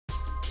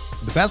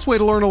The best way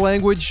to learn a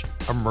language?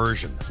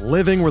 Immersion.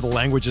 Living where the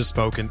language is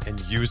spoken and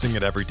using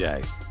it every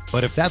day.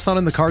 But if that's not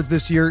in the cards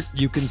this year,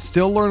 you can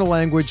still learn a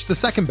language the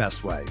second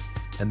best way,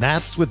 and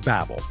that's with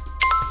Babbel.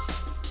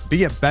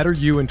 Be a better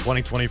you in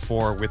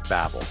 2024 with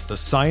Babbel, the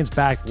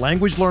science-backed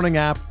language learning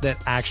app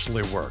that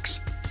actually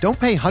works. Don't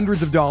pay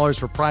hundreds of dollars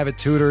for private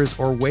tutors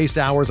or waste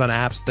hours on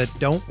apps that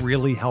don't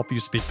really help you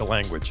speak the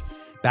language.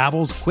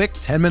 Babbel's quick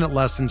 10-minute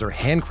lessons are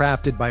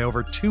handcrafted by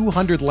over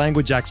 200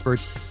 language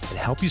experts and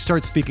help you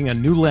start speaking a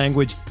new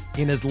language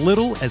in as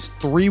little as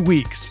 3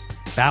 weeks.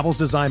 Babbel's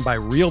designed by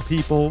real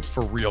people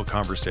for real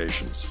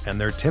conversations,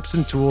 and their tips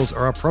and tools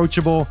are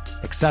approachable,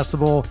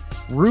 accessible,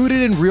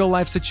 rooted in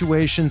real-life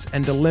situations,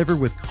 and delivered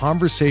with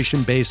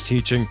conversation-based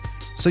teaching,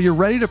 so you're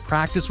ready to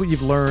practice what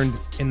you've learned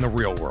in the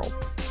real world.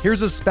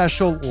 Here's a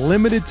special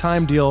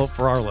limited-time deal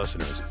for our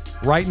listeners.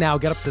 Right now,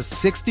 get up to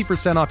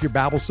 60% off your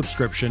Babbel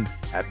subscription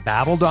at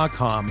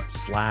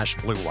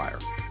babbel.com/Blue Wire.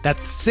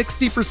 That's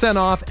 60%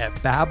 off at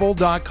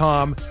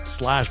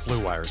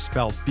babbel.com/Blue Wire,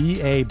 spelled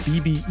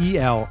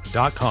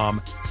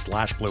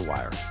BABBEL.com/Blue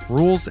Wire.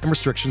 Rules and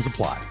restrictions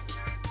apply.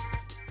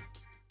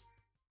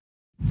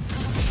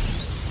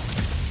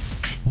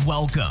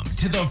 Welcome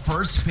to the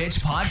First Pitch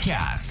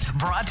Podcast,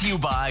 brought to you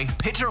by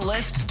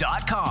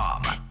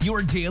PitcherList.com,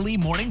 your daily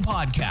morning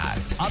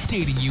podcast,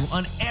 updating you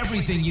on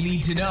everything you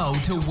need to know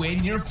to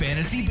win your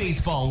fantasy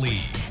baseball league.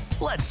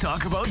 Let's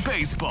talk about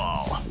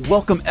baseball.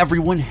 Welcome,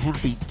 everyone.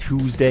 Happy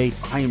Tuesday.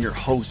 I am your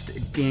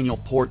host, Daniel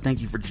Port.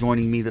 Thank you for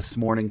joining me this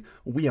morning.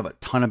 We have a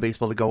ton of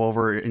baseball to go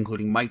over,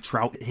 including Mike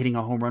Trout hitting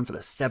a home run for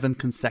the 7th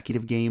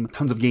consecutive game.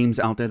 Tons of games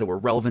out there that were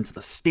relevant to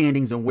the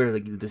standings and where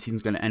the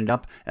season's going to end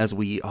up as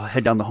we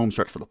head down the home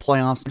stretch for the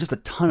playoffs. Just a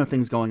ton of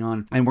things going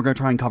on, and we're going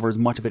to try and cover as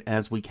much of it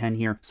as we can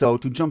here. So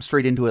to jump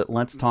straight into it,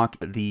 let's talk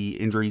the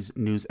injuries,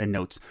 news, and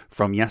notes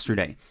from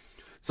yesterday.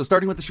 So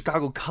starting with the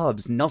Chicago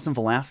Cubs, Nelson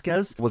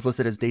Velasquez was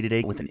listed as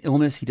day-to-day with an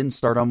illness. He didn't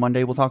start on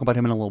Monday. We'll talk about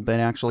him in a little bit,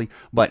 actually.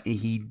 But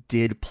he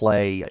did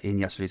play in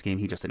yesterday's game.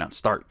 He just did not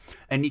start.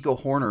 And Nico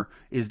Hoerner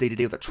is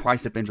day-to-day with a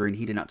tricep injury, and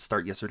he did not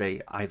start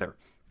yesterday either.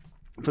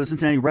 For the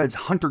Cincinnati Reds,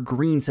 Hunter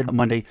Greene said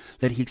Monday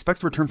that he expects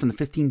to return from the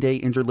 15-day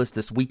injured list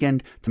this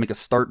weekend to make a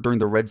start during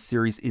the Reds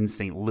series in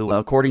St. Louis.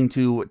 According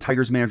to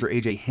Tigers manager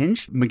A.J.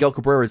 Hinch, Miguel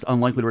Cabrera is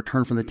unlikely to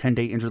return from the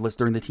 10-day injured list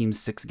during the team's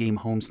 6-game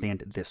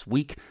homestand this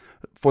week.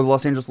 For the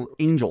Los Angeles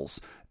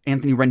Angels,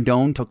 Anthony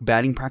Rendon took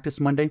batting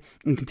practice Monday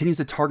and continues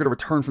to target a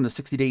return from the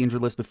 60-day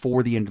injured list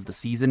before the end of the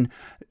season.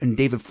 And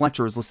David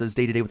Fletcher is listed as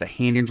day-to-day with a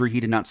hand injury. He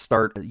did not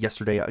start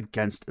yesterday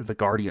against the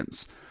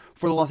Guardians.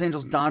 For the Los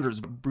Angeles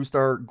Dodgers,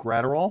 Brusdar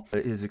Graterol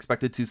is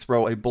expected to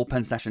throw a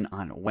bullpen session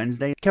on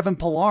Wednesday. Kevin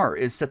Pillar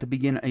is set to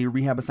begin a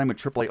rehab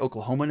assignment with AAA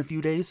Oklahoma in a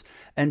few days.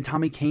 And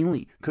Tommy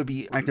Kahnle could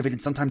be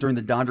activated sometime during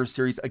the Dodgers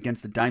series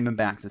against the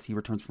Diamondbacks as he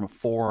returns from a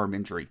forearm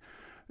injury.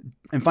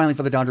 And finally,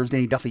 for the Dodgers,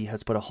 Danny Duffy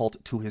has put a halt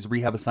to his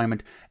rehab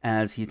assignment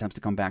as he attempts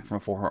to come back from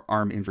a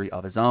forearm injury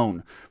of his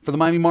own. For the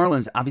Miami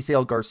Marlins,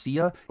 Avisail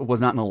Garcia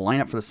was not in the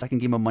lineup for the second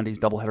game of Monday's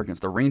doubleheader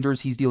against the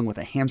Rangers. He's dealing with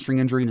a hamstring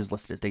injury and is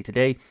listed as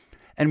day-to-day.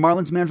 And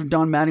Marlins manager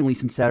Don Mattingly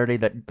since Saturday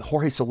that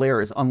Jorge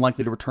Soler is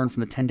unlikely to return from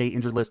the 10-day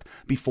injured list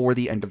before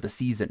the end of the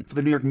season. For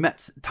the New York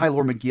Mets,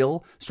 Tyler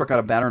McGill struck out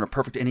a batter in a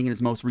perfect inning in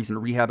his most recent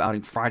rehab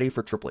outing Friday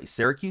for AAA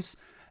Syracuse.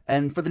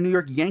 And for the New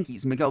York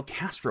Yankees, Miguel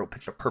Castro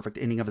pitched a perfect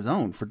inning of his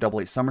own for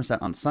AA Somerset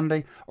on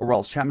Sunday.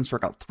 Aroldis Chapman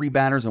struck out 3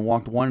 batters and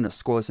walked 1 in a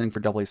scoreless inning for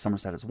AA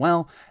Somerset as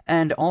well.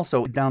 And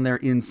also down there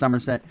in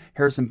Somerset,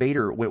 Harrison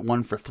Bader went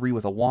 1 for 3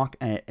 with a walk,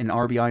 an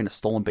RBI, and a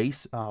stolen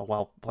base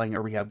while playing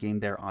a rehab game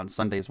there on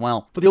Sunday as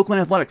well. For the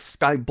Oakland Athletics,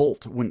 Sky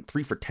Bolt went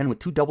 3 for 10 with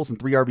 2 doubles and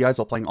 3 RBIs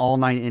while playing all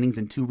 9 innings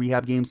in 2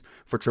 rehab games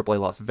for AAA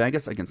Las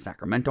Vegas against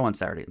Sacramento on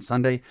Saturday and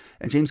Sunday.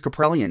 And James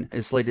Kaprielian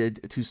is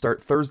slated to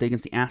start Thursday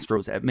against the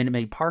Astros at Minute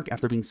Maid Park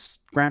after being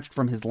scratched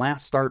from his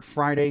last start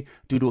Friday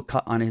due to a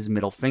cut on his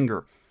middle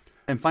finger.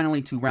 And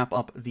finally, to wrap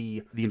up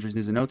the injuries,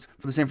 news, and notes,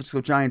 for the San Francisco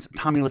Giants,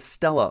 Tommy La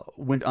Stella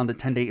went on the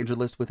 10-day injured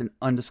list with an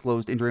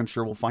undisclosed injury. I'm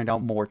sure we'll find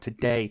out more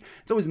today.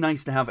 It's always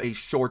nice to have a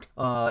short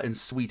and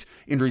sweet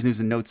injuries, news,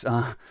 and notes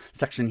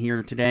section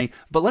here today.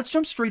 But let's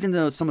jump straight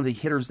into some of the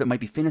hitters that might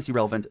be fantasy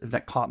relevant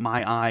that caught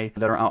my eye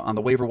that are out on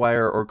the waiver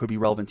wire or could be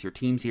relevant to your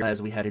teams here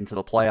as we head into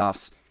the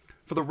playoffs.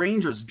 For the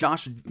Rangers,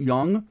 Josh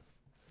Young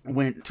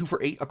went 2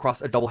 for 8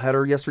 across a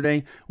doubleheader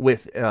yesterday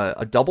with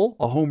a double,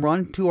 a home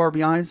run, 2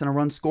 RBIs, and a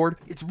run scored.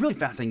 It's really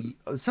fascinating.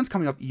 Since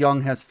coming up,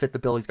 Young has fit the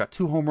bill. He's got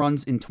 2 home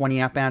runs in 20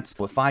 at-bats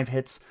with 5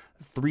 hits,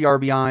 3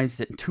 RBIs,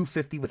 hitting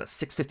 .250 with a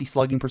 .650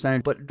 slugging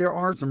percentage. But there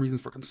are some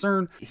reasons for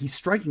concern. He's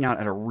striking out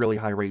at a really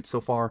high rate so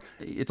far.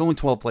 It's only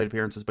 12 plate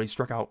appearances, but he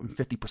struck out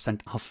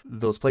 50% of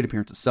those plate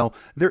appearances. So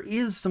there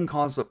is some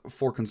cause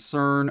for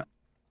concern.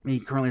 He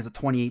currently has a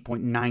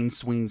 28.9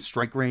 swing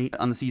strike rate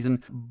on the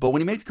season, but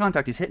when he makes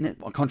contact, he's hitting it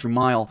a country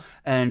mile,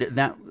 and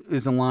that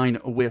is in line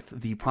with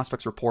the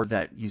prospects report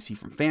that you see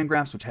from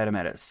Fangraphs, which had him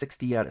at a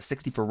 60 out of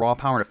 60 for raw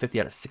power and a 50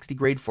 out of 60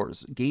 grade for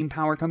his game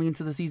power coming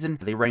into the season.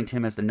 They ranked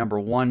him as the number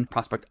 1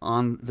 prospect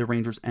on the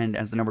Rangers and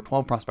as the number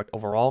 12 prospect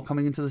overall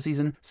coming into the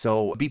season.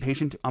 So be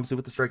patient, obviously,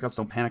 with the strikeouts.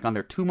 Don't panic on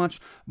there too much,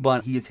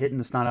 but he is hitting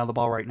the snot out of the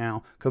ball right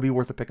now. Could be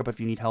worth a pickup if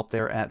you need help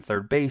there at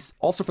third base.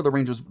 Also for the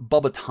Rangers,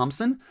 Bubba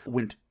Thompson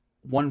went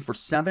 1 for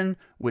 7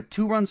 with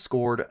 2 runs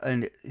scored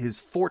and his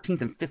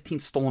 14th and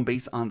 15th stolen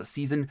base on the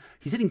season.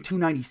 He's hitting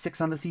 296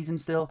 on the season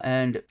still,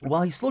 and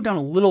while he slowed down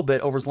a little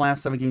bit over his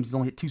last 7 games, he's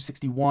only hit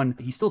 261.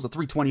 He still has a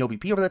 320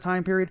 OBP over that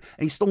time period,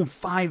 and he's stolen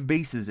 5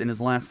 bases in his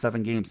last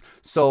 7 games.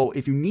 So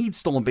if you need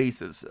stolen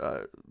bases,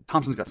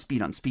 Thompson's got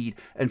speed on speed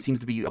and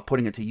seems to be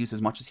putting it to use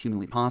as much as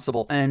humanly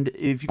possible. And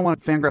if you want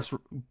Fangraphs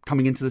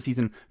coming into the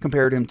season,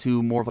 compared him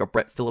to more of a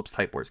Brett Phillips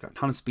type, where he's got a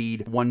ton of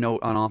speed, 1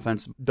 note on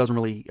offense, doesn't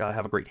really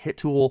have a great hit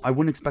tool. I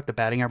wouldn't expect the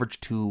batting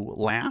average to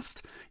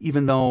last,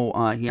 even though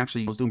he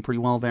actually was doing pretty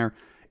well there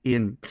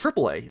in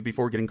AAA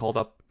before getting called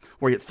up,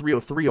 where he hit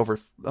 303 over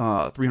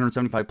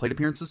 375 plate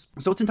appearances.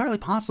 So it's entirely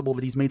possible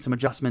that he's made some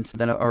adjustments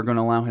that are going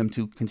to allow him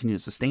to continue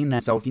to sustain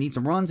that. So if you need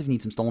some runs, if you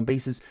need some stolen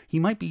bases, he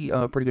might be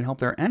a pretty good help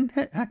there. And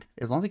heck,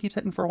 as long as he keeps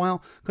hitting for a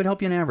while, could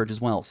help you in average as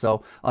well.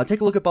 So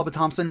take a look at Bubba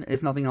Thompson.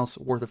 If nothing else,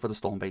 worth it for the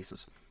stolen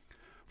bases.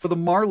 For the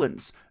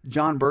Marlins,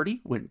 Jon Berti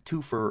went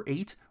 2 for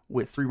 8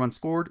 with 3 runs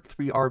scored,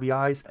 3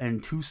 RBIs,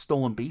 and 2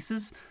 stolen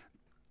bases.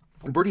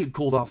 Berti had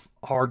cooled off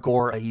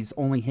hardcore. He's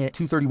only hit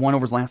 231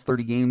 over his last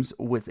 30 games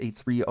with a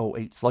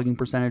 308 slugging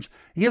percentage.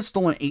 He has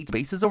stolen 8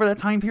 bases over that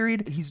time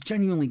period. He's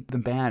genuinely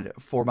been bad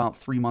for about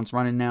 3 months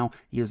running now.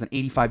 He is an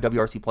 85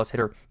 WRC plus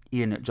hitter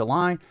in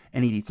July,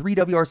 an 83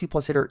 WRC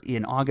plus hitter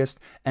in August,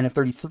 and a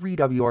 33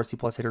 WRC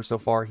plus hitter so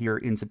far here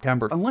in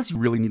September. Unless you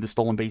really need the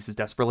stolen bases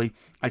desperately,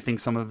 I think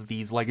some of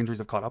these leg injuries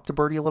have caught up to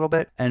Berti a little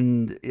bit,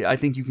 and I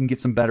think you can get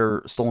some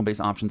better stolen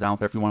base options out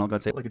there if you want to,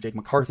 let's say, like a Jake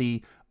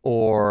McCarthy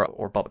or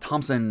Bubba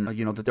Thompson,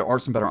 that there are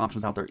some better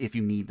options out there if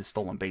you need the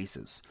stolen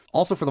bases.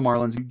 Also for the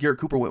Marlins, Garrett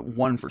Cooper went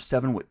 1 for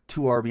 7 with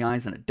 2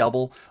 RBIs and a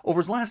double. Over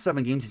his last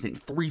 7 games, he's hitting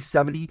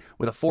 370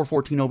 with a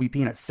 414 OBP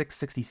and a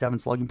 667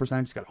 slugging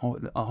percentage. He's got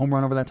a home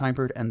run over that time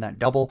period and that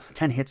double.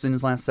 10 hits in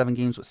his last 7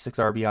 games with 6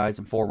 RBIs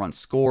and 4 runs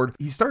scored.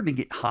 He's starting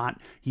to get hot.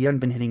 He hadn't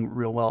been hitting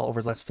real well over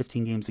his last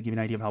 15 games. To give you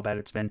an idea of how bad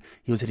it's been,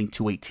 he was hitting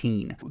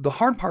 218. The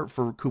hard part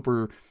for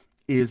Cooper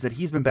is that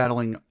he's been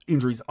battling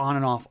injuries on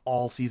and off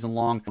all season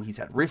long. He's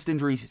had wrist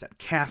injuries, he's had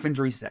calf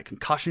injuries, he's had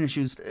concussion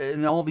issues,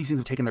 and all of these things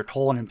have taken their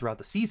toll on him throughout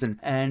the season.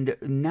 And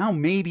now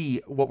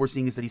maybe what we're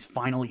seeing is that he's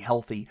finally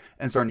healthy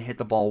and starting to hit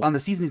the ball. On the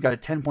season, he's got a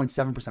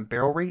 10.7%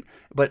 barrel rate,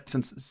 but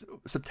since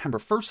September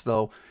 1st,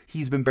 though,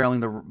 he's been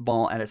barreling the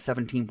ball at a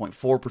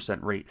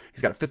 17.4% rate.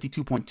 He's got a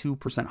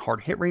 52.2%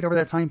 hard hit rate over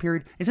that time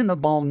period. He's hitting the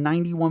ball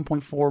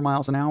 91.4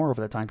 miles an hour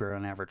over that time period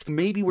on average.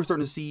 Maybe we're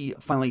starting to see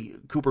finally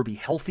Cooper be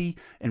healthy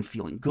and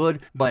feeling good,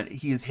 but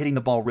he is hitting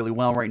the ball really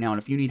well right now.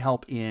 And if you need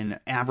help in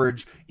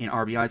average, in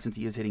RBI, since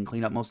he is hitting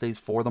cleanup most days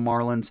for the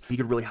Marlins, he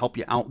could really help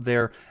you out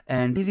there.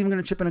 And he's even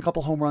going to chip in a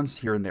couple home runs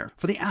here and there.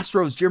 For the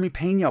Astros, Jeremy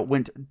Pena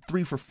went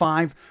 3 for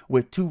 5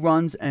 with 2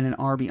 runs and an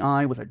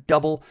RBI with a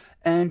double.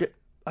 And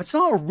I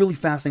saw a really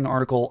fascinating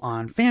article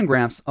on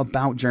Fangraphs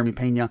about Jeremy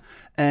Pena,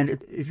 and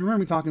if you remember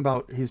me talking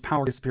about his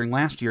power disappearing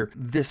last year,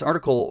 this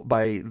article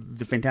by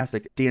the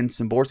fantastic Dan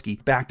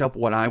Szymborski backed up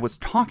what I was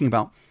talking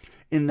about,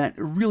 in that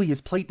really his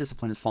plate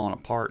discipline has fallen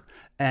apart,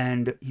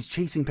 and he's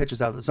chasing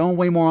pitches out of the zone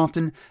way more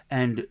often,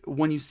 and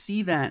when you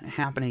see that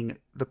happening,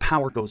 the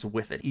power goes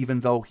with it, even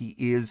though he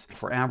is,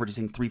 for average, he's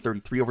hitting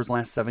 333 over his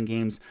last 7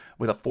 games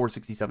with a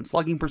 467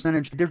 slugging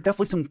percentage. There's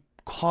definitely some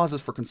causes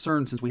for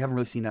concern since we haven't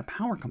really seen that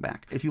power come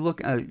back. If you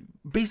look,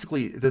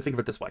 basically, think of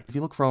it this way. If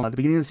you look from the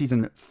beginning of the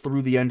season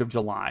through the end of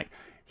July,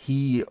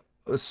 he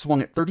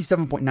swung at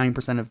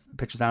 37.9% of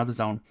pitches out of the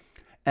zone,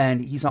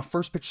 and he saw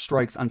first pitch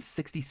strikes on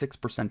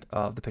 66%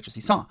 of the pitches he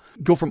saw.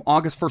 Go from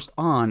August 1st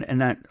on, and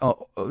that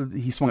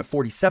he swung at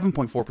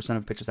 47.4%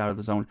 of pitches out of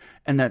the zone,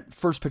 and that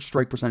first pitch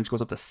strike percentage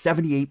goes up to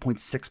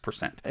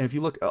 78.6%. And if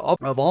you look,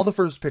 of all the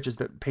first pitches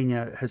that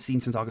Pena has seen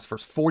since August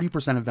 1st,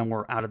 40% of them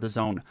were out of the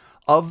zone.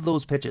 Of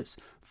those pitches,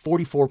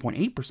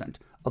 44.8%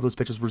 of those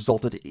pitches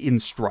resulted in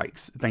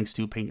strikes, thanks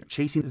to Pena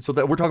chasing. So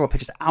that we're talking about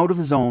pitches out of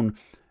the zone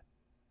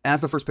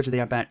as the first pitch of the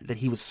at-bat that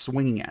he was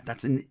swinging at.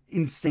 That's an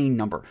insane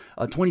number.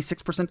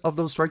 26% of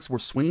those strikes were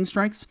swinging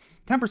strikes,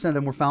 10% of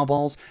them were foul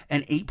balls,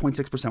 and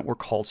 8.6% were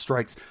called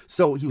strikes.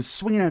 So he was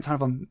swinging at a ton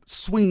of them,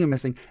 swinging and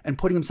missing, and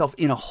putting himself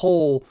in a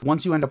hole.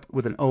 Once you end up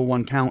with an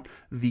 0-1 count,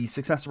 the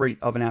success rate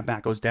of an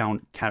at-bat goes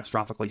down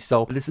catastrophically.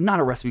 So this is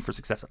not a recipe for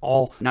success at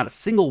all. Not a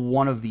single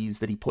one of these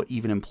that he put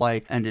even in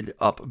play ended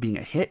up being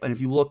a hit. And if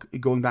you look,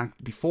 going back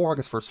before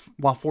August 1st,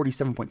 while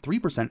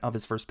 47.3% of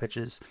his first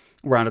pitches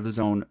were out of the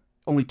zone,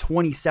 only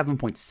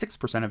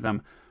 27.6% of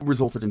them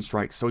resulted in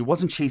strikes. So he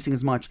wasn't chasing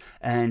as much.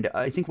 And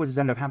I think what has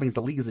ended up happening is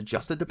the league has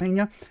adjusted to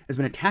Pena, has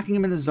been attacking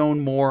him in the zone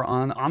more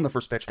on the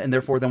first pitch. And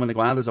therefore, then when they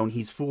go out of the zone,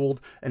 he's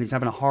fooled and he's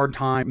having a hard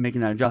time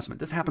making that adjustment.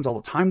 This happens all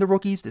the time to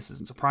rookies. This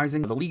isn't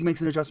surprising. The league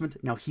makes an adjustment.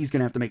 Now he's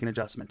going to have to make an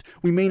adjustment.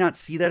 We may not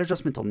see that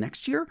adjustment until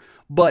next year,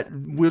 but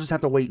we'll just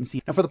have to wait and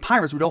see. Now for the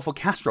Pirates, Rodolfo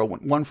Castro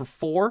went 1 for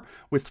 4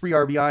 with 3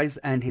 RBIs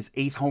and his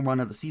 8th home run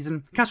of the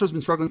season. Castro's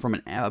been struggling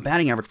from a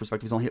batting average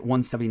perspective. He's only hit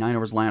 179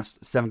 over his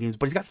last 7 games,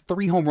 but he's got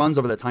 3 home runs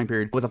over that time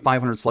period with a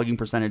 .500 slugging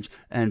percentage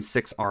and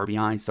 6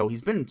 RBIs. So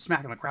he's been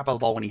smacking the crap out of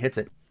the ball when he hits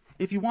it.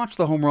 If you watch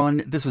the home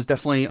run, this was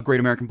definitely a Great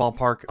American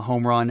Ballpark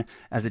home run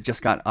as it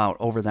just got out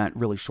over that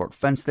really short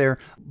fence there.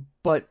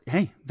 But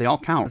hey, they all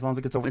count. As long as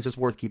it gets over, it's just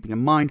worth keeping in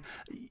mind.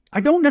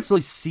 I don't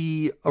necessarily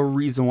see a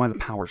reason why the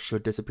power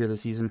should disappear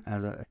this season.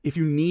 If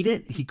you need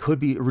it,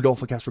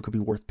 Rodolfo Castro could be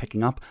worth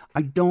picking up.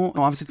 I don't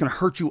know. Obviously, it's going to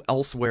hurt you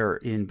elsewhere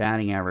in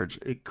batting average.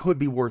 It could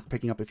be worth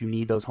picking up if you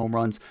need those home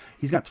runs.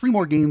 He's got 3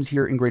 more games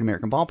here in Great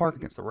American Ballpark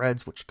against the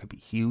Reds, which could be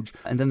huge.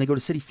 And then they go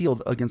to Citi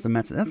Field against the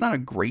Mets. That's not a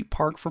great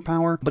park for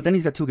power. But then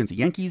he's got 2 against the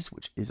Yankees,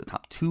 which is a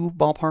top 2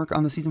 ballpark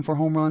on the season for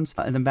home runs.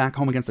 And then back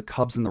home against the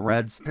Cubs and the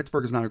Reds.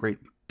 Pittsburgh is not a great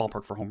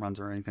ballpark for home runs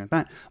or anything like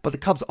that. But the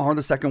Cubs are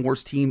the 2nd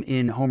worst team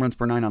in home runs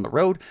per 9 on the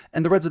road,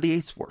 and the Reds are the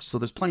 8th worst. So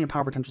there's plenty of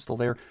power potential still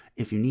there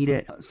if you need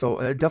it. So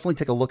definitely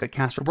take a look at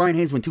Castro. Brian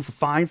Hayes went 2 for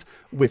 5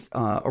 with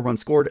a run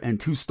scored and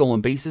 2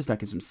 stolen bases. That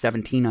gives him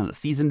 17 on the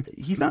season.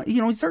 He's not,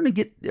 he's starting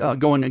to get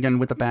going again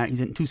with the bat. He's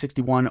hitting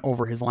 261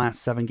 over his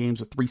last 7 games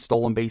with 3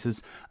 stolen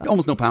bases.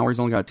 Almost no power. He's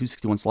only got a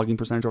 261 slugging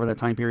percentage over that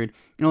time period.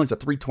 He only has a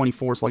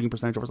 324 slugging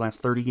percentage over his last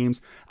 30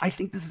 games. I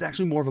think this is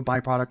actually more of a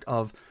byproduct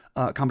of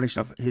a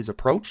combination of his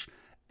approach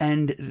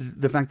and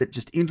the fact that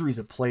just injuries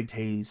have plagued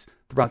Hayes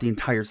throughout the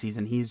entire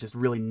season. He's just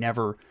really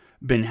never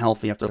been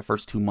healthy after the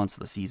first 2 months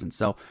of the season.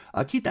 So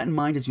keep that in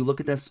mind as you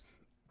look at this.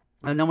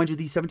 Now, mind you,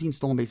 these 17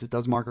 stolen bases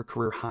does mark a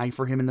career high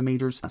for him in the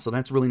majors. So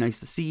that's really nice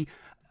to see.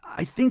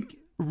 I think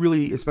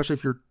really, especially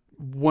if you're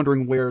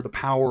wondering where the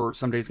power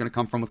someday is going to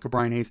come from with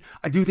Brian Hayes,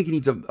 I do think he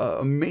needs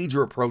a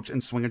major approach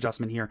and swing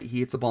adjustment here. He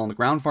hits the ball on the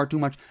ground far too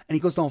much, and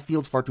he goes to all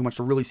fields far too much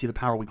to really see the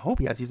power we hope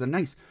he has. He's a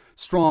nice,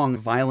 strong,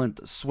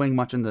 violent swing,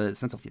 much in the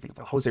sense of, if you think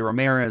of Jose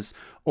Ramirez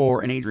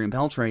or an Adrian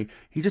Beltre.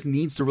 He just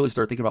needs to really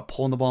start thinking about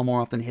pulling the ball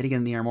more often, hitting it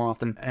in the air more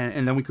often,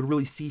 and then we could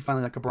really see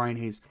finally that Brian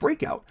Hayes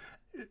breakout.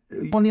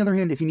 On the other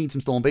hand, if you need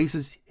some stolen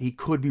bases, he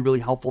could be really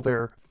helpful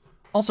there.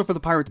 Also for the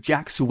Pirates,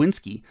 Jack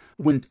Suwinski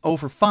went 0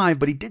 for 5,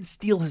 but he did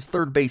steal his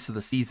 3rd base of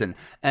the season.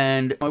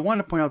 And I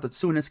wanted to point out that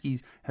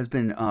Suwinski has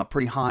been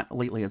pretty hot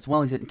lately as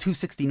well. He's hitting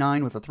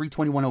 269 with a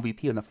 321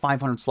 OBP and a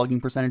 .500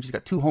 slugging percentage. He's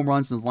got 2 home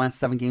runs in his last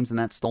 7 games in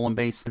that stolen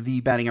base. The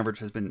batting average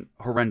has been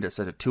horrendous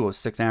at a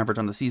 206 average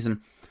on the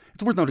season.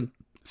 It's worth noting,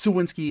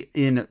 Suwinski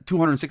in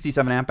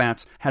 267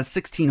 at-bats has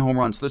 16 home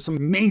runs. So there's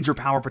some major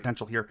power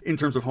potential here in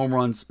terms of home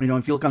runs.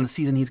 If you look on the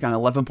season, he's got an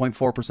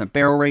 11.4%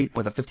 barrel rate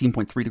with a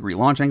 15.3 degree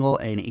launch angle,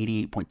 an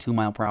 88.2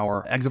 mile per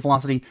hour exit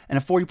velocity, and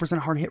a 40%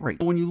 hard hit rate.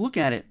 When you look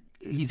at it,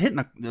 he's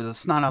hitting the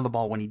snot out of the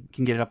ball when he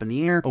can get it up in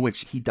the air,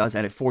 which he does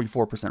at a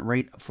 44%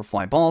 rate for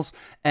fly balls,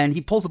 and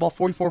he pulls the ball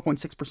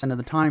 44.6% of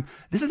the time.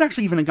 This is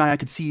actually even a guy I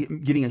could see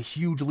getting a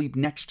huge leap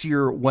next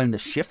year when the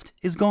shift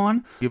is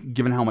gone,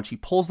 given how much he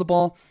pulls the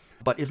ball.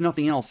 But if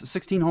nothing else,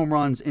 16 home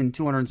runs in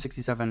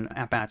 267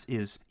 at-bats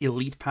is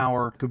elite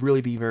power. Could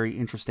really be very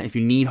interesting. If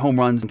you need home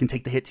runs and can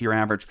take the hit to your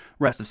average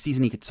rest of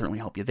season, he could certainly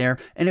help you there.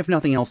 And if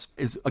nothing else,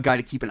 is a guy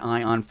to keep an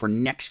eye on for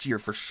next year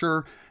for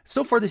sure.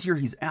 So far this year,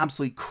 he's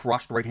absolutely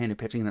crushed right-handed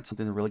pitching, and that's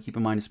something to really keep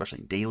in mind,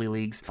 especially in daily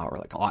leagues, or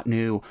like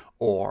Otnu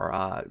or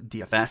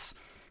DFS.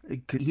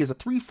 He has a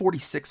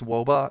 346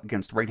 WOBA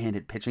against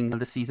right-handed pitching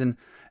this season,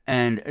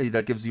 and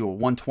that gives you a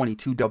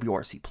 122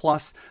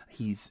 WRC+.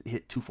 He's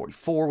hit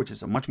 244, which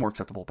is a much more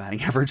acceptable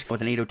batting average,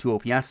 with an 802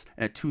 OPS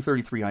and a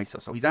 233 ISO.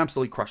 So he's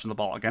absolutely crushing the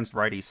ball against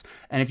righties.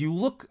 And if you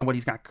look at what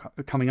he's got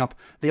coming up,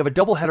 they have a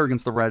doubleheader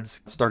against the Reds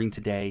starting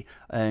today,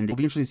 and it'll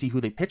be interesting to see who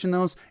they pitch in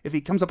those. If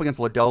he comes up against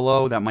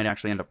Lodolo, that might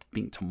actually end up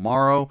being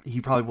tomorrow. He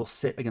probably will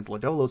sit against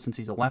Lodolo since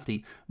he's a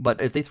lefty, but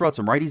if they throw out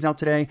some righties out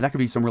today, that could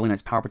be some really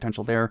nice power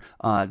potential there.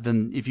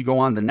 Then if you go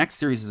on, the next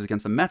series is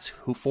against the Mets,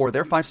 who 4 of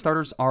their 5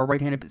 starters are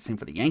right-handed. Same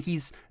for the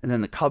Yankees. And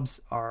then the Cubs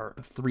are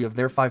 3 of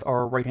their 5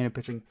 are right-handed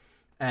pitching.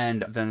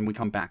 And then we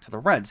come back to the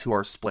Reds, who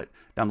are split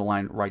down the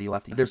line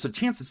righty-lefty. There's a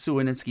chance that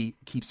Suwinski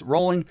keeps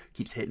rolling,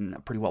 keeps hitting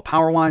pretty well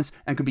power-wise,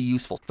 and could be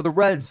useful. For the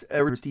Reds,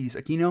 Aristides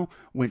Aquino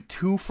went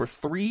 2 for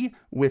 3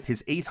 with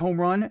his 8th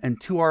home run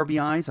and 2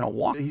 RBIs and a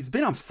walk. He's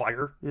been on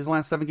fire his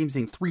last 7 games,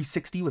 hitting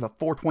 360 with a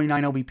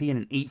 429 OBP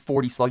and an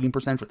 840 slugging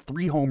percentage with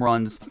 3 home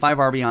runs, 5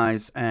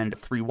 RBIs, and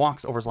 3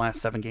 walks over his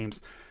last 7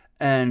 games.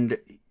 And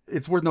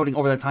it's worth noting,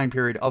 over that time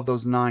period, of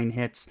those 9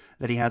 hits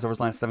that he has over his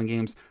last 7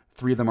 games,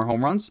 3 of them are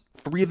home runs,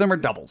 3 of them are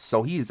doubles.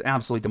 So he is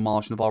absolutely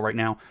demolishing the ball right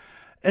now.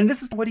 And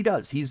this is what he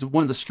does. He's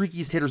one of the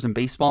streakiest hitters in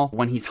baseball.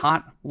 When he's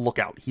hot, look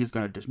out. He's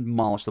going to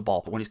demolish the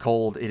ball. But when he's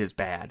cold, it is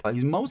bad.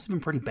 He's mostly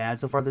been pretty bad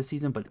so far this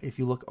season, but if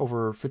you look,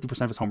 over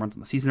 50% of his home runs in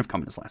the season have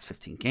come in his last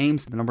 15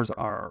 games. The numbers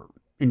are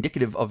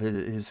indicative of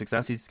his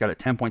success. He's got a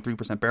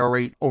 10.3% barrel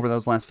rate over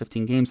those last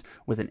 15 games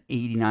with an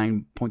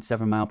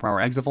 89.7 mile per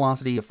hour exit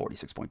velocity, a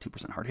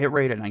 46.2% hard hit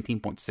rate, a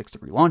 19.6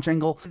 degree launch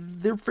angle.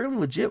 They're fairly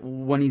legit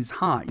when he's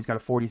hot. He's got a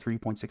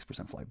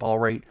 43.6% fly ball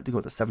rate to go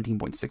with a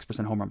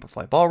 17.6% home run per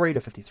fly ball rate,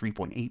 a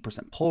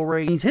 53.8% pull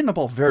rate. He's hitting the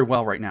ball very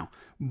well right now,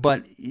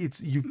 but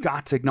you've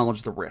got to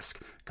acknowledge the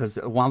risk, because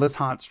while this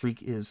hot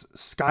streak is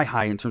sky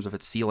high in terms of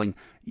its ceiling,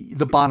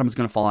 the bottom is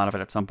going to fall out of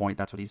it at some point.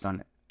 That's what he's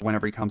done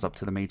whenever he comes up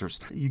to the majors.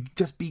 You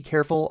just be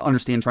careful,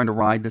 understand trying to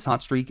ride this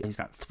hot streak. He's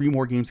got 3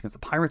 more games against the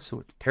Pirates,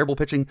 so terrible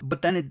pitching.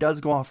 But then it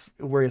does go off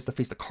where he has to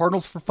face the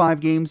Cardinals for 5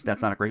 games.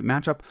 That's not a great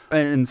matchup.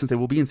 And since they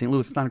will be in St.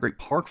 Louis, it's not a great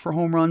park for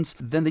home runs.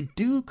 Then they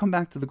do come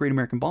back to the Great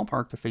American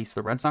Ballpark to face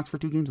the Red Sox for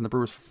 2 games and the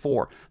Brewers for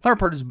 4. The hard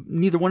part is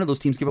neither one of those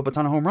teams give up a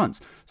ton of home runs.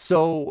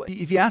 So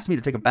if you asked me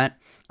to take a bet,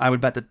 I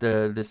would bet that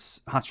this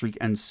hot streak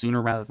ends sooner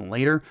rather than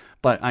later.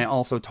 But I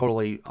also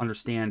totally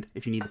understand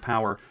if you need the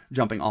power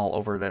jumping all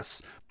over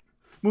this.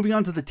 Moving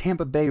on to the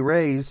Tampa Bay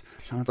Rays,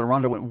 Jonathan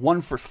Aranda went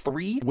 1 for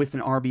 3 with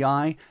an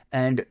RBI,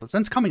 and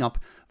since coming up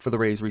for the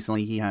Rays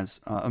recently, he has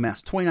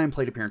amassed 29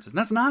 plate appearances. And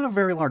that's not a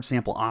very large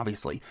sample,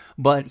 obviously,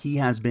 but he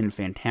has been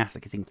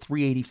fantastic. He's hitting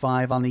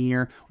 .385 on the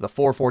year with a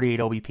 .448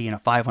 OBP and a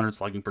 .500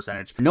 slugging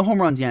percentage. No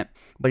home runs yet,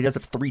 but he does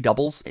have 3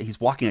 doubles. He's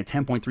walking at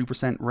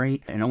 10.3%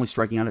 rate and only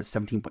striking out at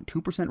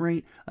 17.2%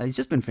 rate. He's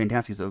just been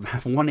fantastic. He's a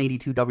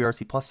 182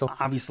 WRC plus, so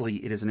obviously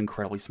it is an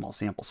incredibly small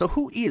sample. So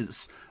who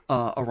is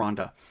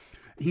Aranda?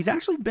 He's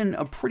actually been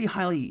a pretty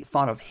highly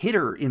thought of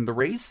hitter in the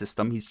Rays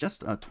system. He's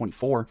just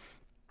 24.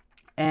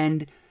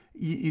 And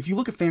if you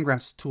look at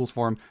Fangraphs tools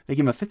for him, they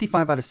give him a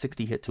 55 out of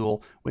 60 hit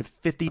tool with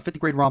 50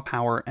 grade raw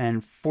power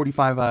and 40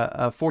 out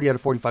of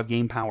 45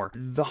 game power.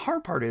 The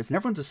hard part is, and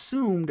everyone's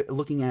assumed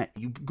looking at,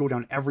 you go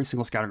down every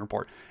single scouting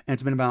report, and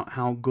it's been about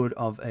how good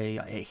of a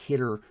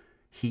hitter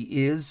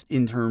he is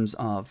in terms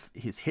of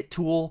his hit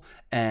tool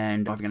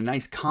and having a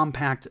nice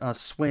compact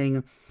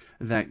swing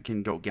that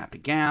can go gap to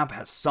gap,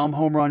 has some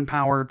home run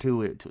power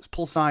to his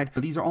pull side.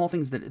 These are all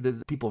things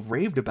that people have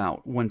raved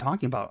about when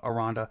talking about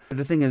Aranda.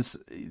 The thing is,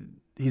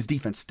 his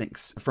defense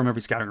stinks from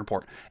every scouting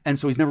report. And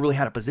so he's never really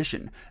had a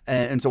position.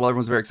 And so while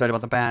everyone's very excited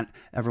about the bat,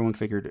 everyone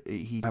figured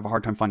he'd have a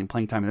hard time finding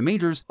playing time in the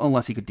majors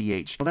unless he could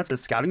DH. Well, that's the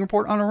scouting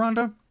report on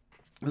Aranda.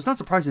 It was not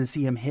surprising to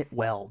see him hit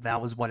well. That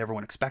was what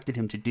everyone expected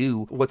him to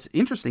do. What's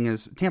interesting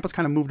is Tampa's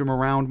kind of moved him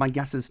around. My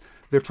guess is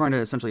they're trying to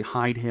essentially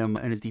hide him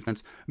and his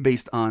defense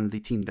based on the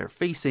team they're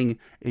facing.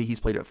 He's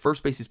played at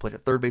first base, he's played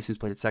at third base, he's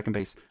played at second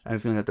base. I have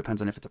a feeling that depends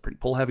on if it's a pretty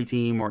pull-heavy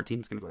team or a team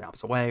that's going to go the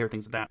opposite way or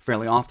things like that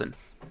fairly often.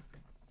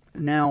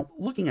 Now,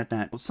 looking at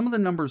that, some of the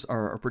numbers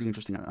are pretty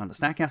interesting on the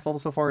StatCast level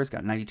so far. He's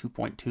got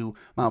 92.2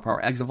 mile per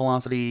hour exit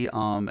velocity, a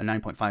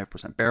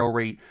 9.5% barrel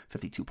rate,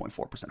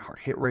 52.4% hard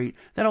hit rate.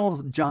 That all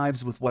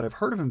jives with what I've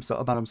heard of him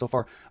about him so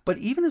far. But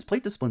even his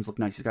plate disciplines look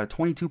nice. He's got a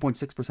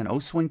 22.6%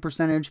 O-swing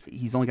percentage.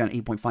 He's only got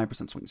an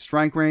 8.5% swing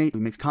strike rate. He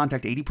makes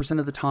contact 80%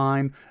 of the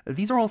time.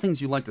 These are all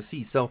things you like to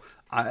see. So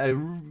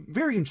I'm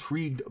very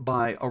intrigued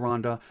by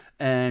Aranda.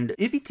 And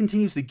if he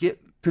continues to get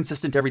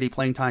consistent everyday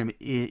playing time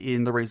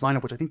in the Rays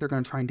lineup, which I think they're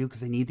going to try and do because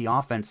they need the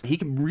offense, he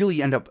can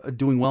really end up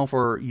doing well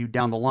for you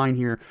down the line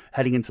here,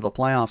 heading into the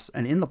playoffs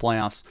and in the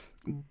playoffs.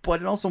 But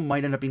it also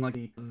might end up being like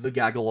the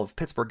gaggle of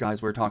Pittsburgh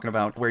guys we were talking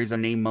about, where he's a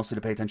name mostly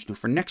to pay attention to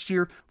for next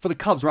year. For the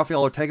Cubs,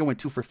 Rafael Ortega went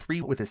 2 for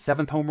 3 with his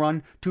 7th home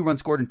run, 2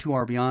 runs scored and 2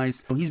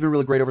 RBIs. So he's been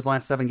really great over his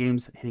last 7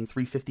 games, hitting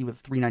 .350 with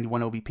a .391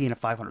 OBP and a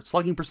 .500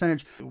 slugging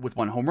percentage with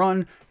 1 home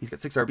run. He's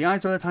got 6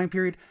 RBIs over that time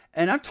period.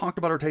 And I've talked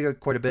about Ortega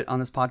quite a bit on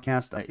this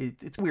podcast.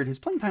 It's weird. His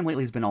playing time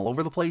lately has been all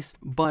over the place.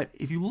 But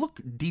if you look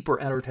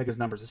deeper at Ortega's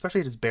numbers, especially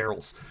at his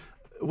barrels,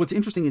 what's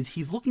interesting is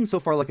he's looking so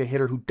far like a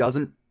hitter who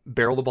doesn't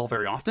barrel the ball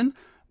very often.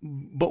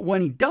 But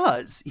when he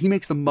does, he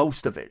makes the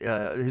most of it.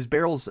 His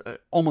barrels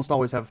almost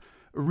always have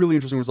really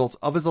interesting results.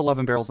 Of his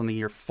 11 barrels in the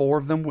year, 4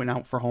 of them went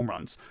out for home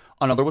runs.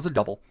 Another was a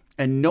double.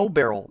 And no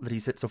barrel that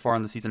he's hit so far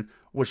in the season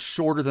was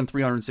shorter than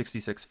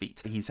 366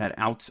 feet. He's had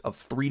outs of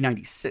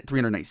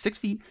 396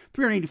 feet,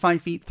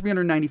 385 feet,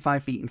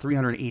 395 feet, and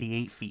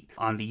 388 feet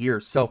on the year.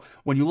 So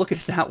when you look at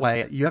it that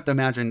way, you have to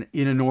imagine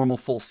in a normal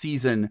full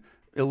season,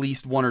 at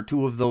least 1 or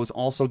 2 of those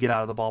also get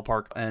out of the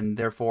ballpark, and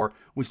therefore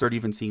we start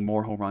even seeing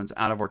more home runs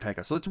out of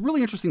Ortega. So it's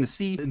really interesting to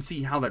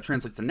see how that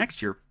translates to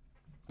next year.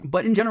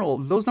 But in general,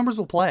 those numbers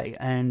will play,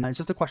 and it's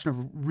just a question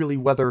of really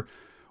whether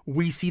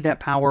we see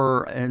that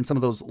power and some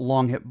of those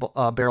long hit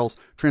barrels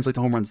translate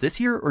to home runs this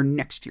year or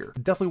next year.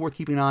 Definitely worth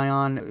keeping an eye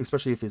on,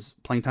 especially if his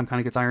playing time kind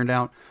of gets ironed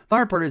out. The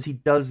hard part is he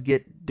does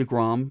get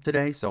DeGrom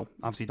today, so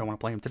obviously you don't want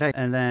to play him today.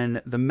 And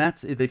then the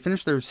Mets, they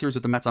finished their series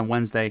with the Mets on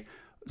Wednesday.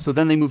 So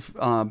then they move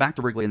back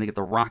to Wrigley and they get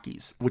the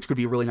Rockies, which could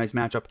be a really nice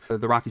matchup.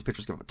 The Rockies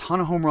pitchers give up a ton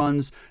of home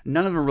runs.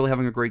 None of them are really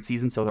having a great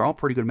season, so they're all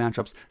pretty good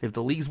matchups. They have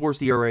the league's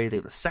worst ERA. They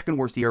have the second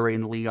worst ERA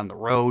in the league on the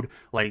road.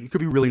 Like, it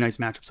could be a really nice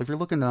matchup. So if you're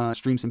looking to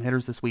stream some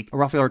hitters this week,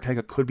 Rafael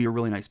Ortega could be a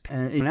really nice pick.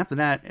 And after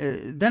that,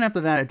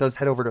 it does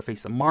head over to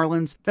face the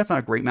Marlins. That's not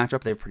a great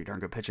matchup. They have pretty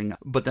darn good pitching.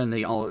 But then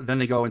they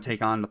go and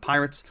take on the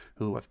Pirates,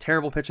 who have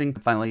terrible pitching.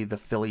 And finally, the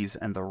Phillies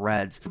and the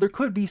Reds. There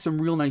could be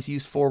some real nice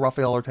use for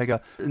Rafael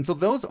Ortega. And so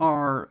those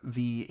are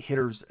the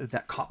hitters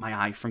that caught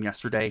my eye from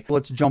yesterday.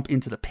 Let's jump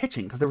into the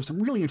pitching, because there were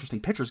some really interesting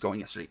pitchers going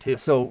yesterday too.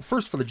 So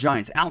first for the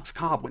Giants, Alex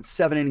Cobb went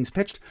 7 innings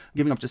pitched,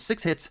 giving up just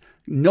 6 hits,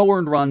 no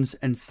earned runs,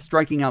 and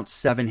striking out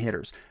 7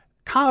 hitters.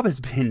 Cobb has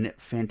been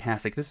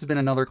fantastic. This has been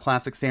another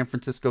classic San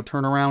Francisco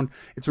turnaround.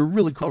 It's been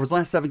really cool. Over his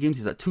last 7 games,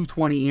 he's at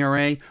 2.20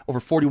 ERA, over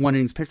 41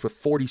 innings pitched with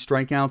 40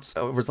 strikeouts.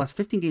 Over his last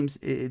 15 games,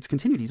 it's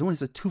continued. He's only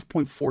has a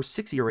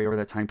 2.46 ERA over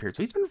that time period.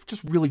 So he's been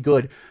just really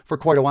good for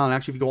quite a while. And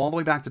actually, if you go all the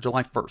way back to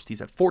July 1st, he's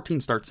had 14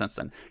 starts since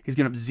then. He's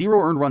given up 0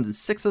 earned runs in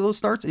 6 of those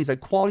starts, and he's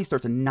had quality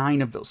starts in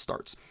 9 of those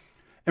starts.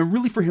 And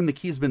really for him, the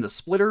key has been the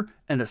splitter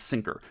and the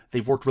sinker.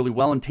 They've worked really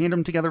well in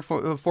tandem together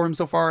for him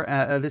so far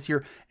this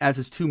year as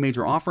his 2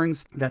 major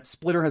offerings. That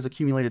splitter has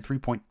accumulated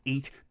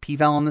 3.8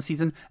 P-val on the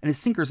season, and his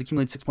sinker has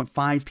accumulated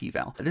 6.5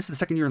 P-val. This is the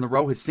second year in a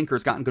row his sinker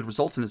has gotten good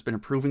results and has been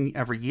improving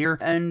every year.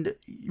 And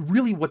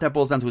really what that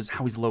boils down to is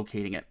how he's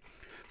locating it.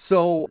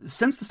 So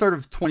since the start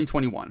of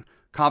 2021,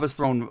 Cobb has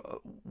thrown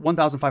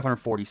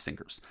 1,540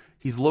 sinkers.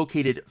 He's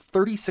located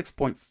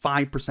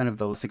 36.5% of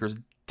those sinkers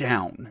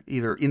down,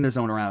 either in the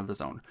zone or out of the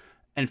zone.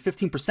 And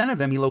 15% of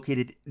them he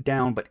located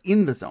down, but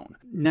in the zone.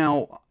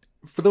 Now,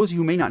 for those of you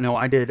who may not know,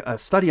 I did a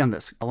study on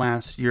this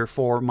last year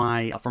for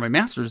my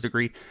master's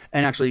degree,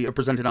 and actually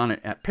presented on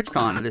it at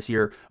PitchCon this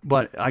year.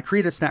 But I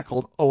created a stat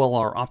called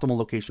OLR, Optimal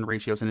Location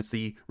Ratios, and it's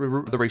the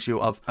ratio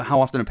of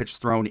how often a pitch is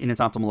thrown in its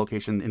optimal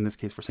location, in this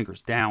case for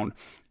sinkers down,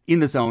 in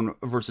the zone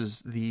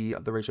versus the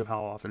ratio of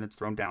how often it's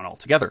thrown down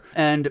altogether.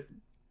 And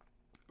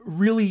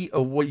really,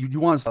 what you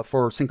want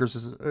for sinkers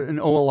is an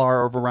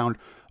OLR of around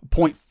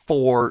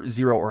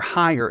 0.40 or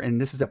higher, and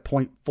this is at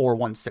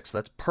 0.416. So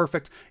that's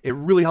perfect. It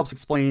really helps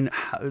explain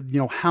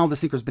how the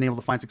sinker's been able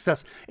to find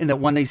success, in that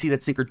when they see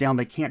that sinker down,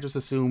 they can't just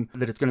assume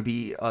that it's going to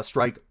be a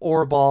strike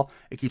or a ball.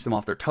 It keeps them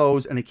off their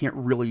toes, and they can't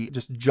really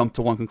just jump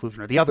to one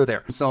conclusion or the other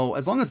there. So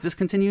as long as this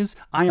continues,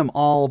 I am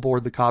all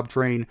aboard the Cobb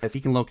train. If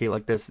he can locate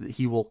like this,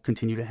 he will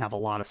continue to have a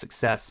lot of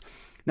success.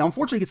 Now,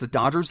 unfortunately, he gets the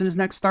Dodgers in his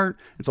next start,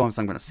 and so I'm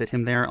going to sit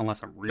him there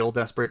unless I'm real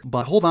desperate.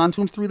 But hold on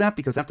to him through that,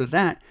 because after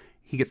that,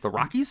 he gets the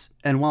Rockies,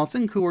 and while it's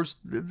in Coors,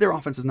 their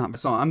offense is not,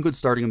 so I'm good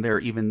starting him there,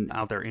 even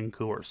out there in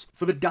Coors.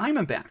 For the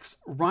Diamondbacks,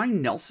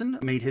 Ryan Nelson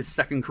made his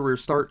second career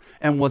start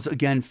and was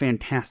again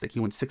fantastic. He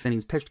went 6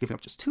 innings pitched, giving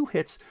up just 2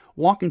 hits,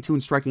 walking 2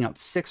 and striking out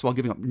 6 while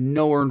giving up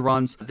no earned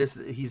runs.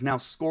 He's now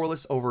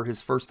scoreless over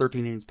his first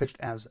 13 innings pitched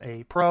as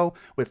a pro,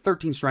 with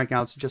 13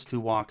 strikeouts, just 2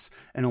 walks,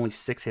 and only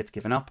 6 hits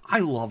given up. I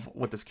love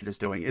what this kid is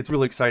doing. It's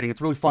really exciting.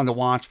 It's really fun to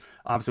watch.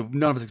 Obviously,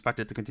 none of us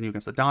expected it to continue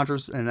against the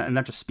Dodgers, and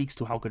that just speaks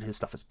to how good his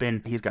stuff has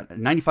been. He's got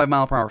a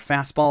 95-mile-per-hour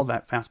fastball.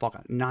 That fastball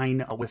got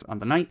 9 whiff on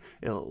the night,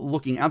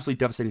 looking absolutely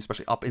devastating,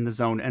 especially up in the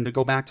zone. And to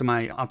go back to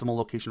my optimal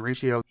location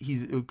ratio,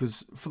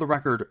 because for the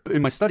record,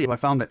 in my study, I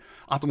found that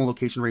optimal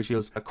location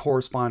ratios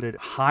corresponded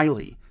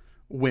highly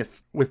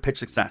with pitch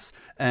success,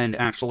 and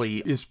actually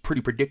is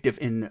pretty predictive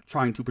in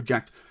trying to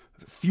project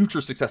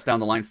future success down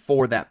the line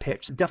for that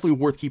pitch. Definitely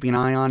worth keeping an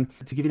eye on.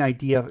 To give you an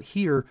idea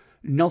here,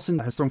 Nelson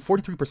has thrown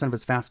 43% of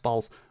his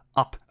fastballs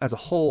up as a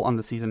whole on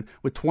the season,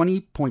 with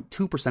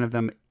 20.2% of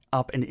them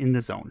up and in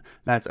the zone.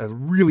 That's a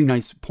really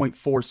nice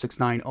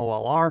 0.469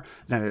 OLR.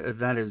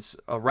 That is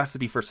a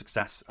recipe for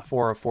success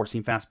for a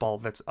 4-seam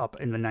fastball that's up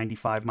in the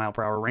 95 mile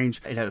per hour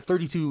range. It had a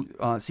 32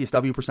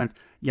 CSW percent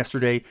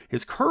yesterday.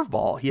 His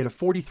curveball, he had a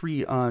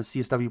 43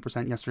 CSW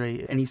percent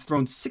yesterday, and he's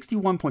thrown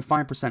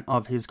 61.5%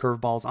 of his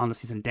curveballs on the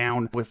season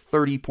down, with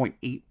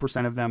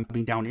 30.8% of them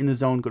being down in the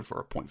zone, good for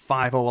a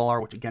 0.5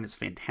 OLR, which again is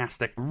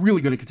fantastic.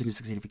 Really going to continue to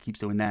succeed if he keeps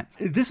doing that.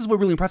 This is what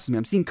really impresses me.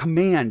 I'm seeing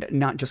command,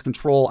 not just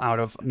control, out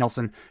of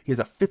Nelson. He has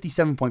a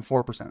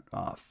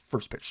 57.4%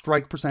 first pitch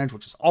strike percentage,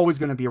 which is always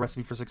going to be a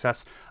recipe for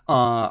success.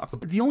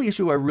 The only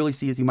issue I really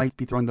see is he might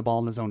be throwing the ball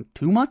in the zone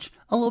too much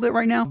a little bit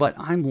right now, but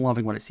I'm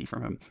loving what I see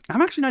from him.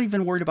 I'm actually not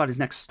even worried about his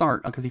next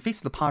start, because he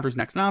faces the Padres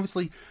next, and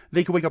obviously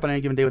they could wake up on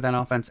any given day with that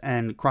offense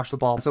and crush the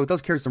ball, so it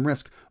does carry some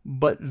risk.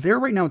 But they're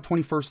right now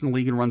 21st in the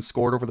league in runs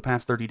scored over the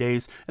past 30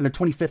 days, and they're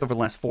 25th over the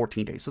last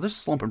 14 days, so they're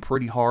slumping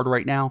pretty hard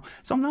right now.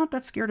 So I'm not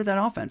that scared of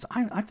that offense.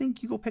 I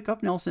think you go pick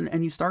up Nelson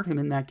and you start him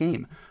in that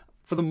game.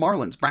 For the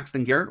Marlins,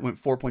 Braxton Garrett went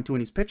 4.2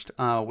 innings pitched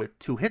with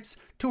 2 hits,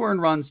 2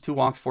 earned runs, 2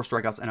 walks, 4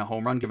 strikeouts, and a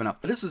home run given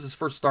up. This was his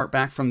first start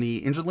back from the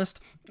injured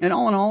list, and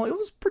all in all, it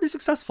was pretty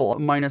successful,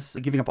 minus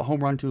giving up a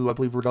home run to, I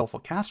believe, Rodolfo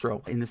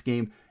Castro in this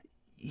game.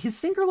 His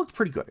sinker looked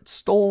pretty good. It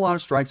stole a lot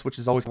of strikes, which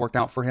has always worked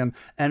out for him,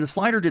 and the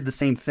slider did the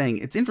same thing.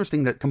 It's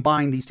interesting that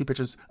combined these 2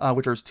 pitches,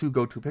 which are his 2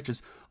 go-to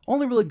pitches,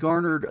 only really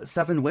garnered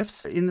 7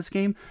 whiffs in this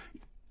game.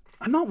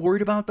 I'm not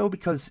worried about, though,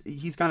 because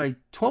he's got a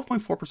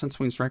 12.4%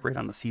 swing strike rate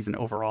on the season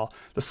overall.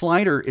 The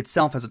slider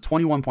itself has a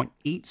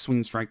 21.8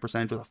 swing strike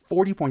percentage with a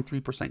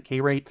 40.3% K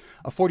rate,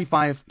 a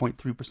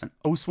 45.3%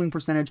 O swing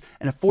percentage,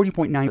 and a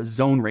 40.9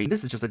 zone rate.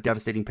 This is just a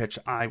devastating pitch.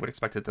 I would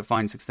expect it to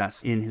find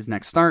success in his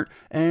next start,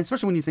 and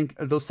especially when you think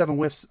those 7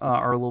 whiffs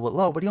are a little bit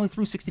low, but he only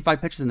threw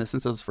 65 pitches in this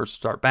since his first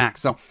start back,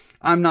 so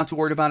I'm not too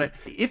worried about it.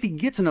 If he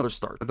gets another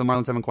start, the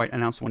Marlins haven't quite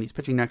announced when he's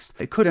pitching next.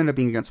 It could end up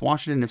being against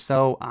Washington. If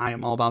so, I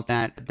am all about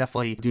that.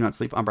 Definitely do not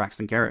sleep on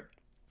Braxton Garrett.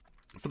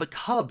 For the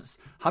Cubs,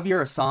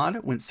 Javier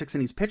Assad went 6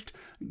 innings pitched,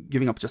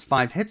 giving up just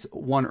 5 hits,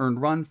 1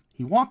 earned run.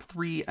 He walked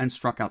 3 and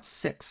struck out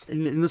 6.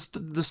 And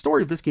the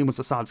story of this game was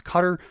Assad's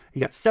cutter.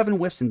 He got 7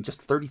 whiffs and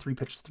just 33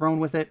 pitches thrown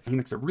with it. He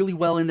mixed it really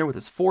well in there with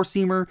his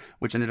 4-seamer,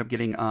 which ended up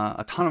getting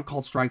a ton of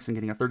called strikes and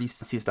getting a 30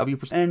 CSW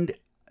percent. And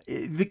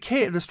the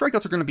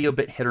strikeouts are going to be a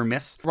bit hit or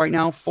miss right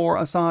now for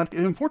Assad.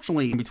 And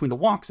unfortunately, between the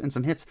walks and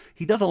some hits,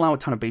 he does allow a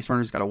ton of base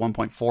runners. He's got a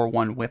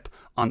 1.41 whip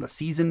on the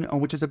season,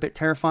 which is a bit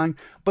terrifying.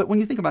 But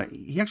when you think about it,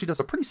 he actually does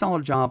a pretty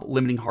solid job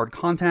limiting hard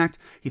contact.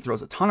 He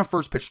throws a ton of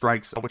first pitch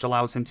strikes, which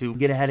allows him to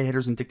get ahead of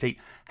hitters and dictate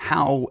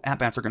how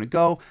at-bats are going to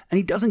go. And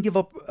he doesn't give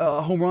up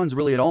home runs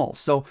really at all.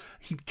 So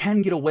he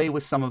can get away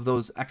with some of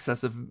those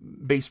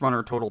excessive base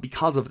runner total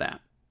because of that.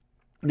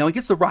 Now, he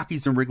gets the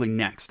Rockies in Wrigley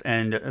next,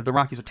 and the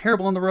Rockies are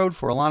terrible on the road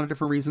for a lot of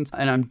different reasons,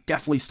 and I'm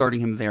definitely starting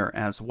him there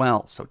as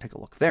well, so take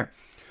a look there.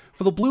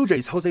 For the Blue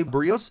Jays, Jose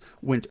Barrios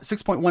went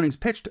 6.1 innings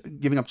pitched,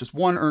 giving up just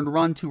 1 earned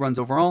run, 2 runs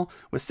overall,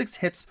 with 6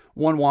 hits,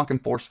 1 walk,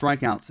 and 4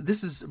 strikeouts.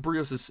 This is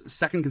Barrios'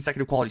 second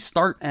consecutive quality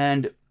start,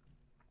 and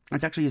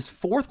it's actually his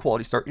 4th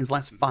quality start in his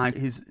last 5.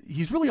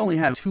 He's really only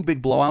had 2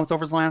 big blowouts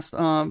over his last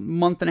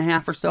month and a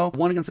half or so.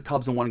 One against the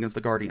Cubs and one against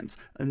the Guardians.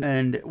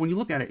 And when you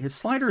look at it, his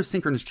slider, his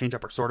sinker, and his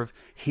changeup are sort of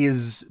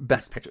his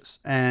best pitches.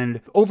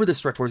 And over this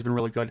stretch where he's been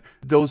really good,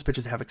 those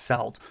pitches have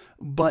excelled.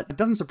 But it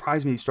doesn't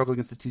surprise me he struggled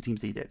against the 2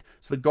 teams that he did.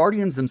 So the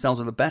Guardians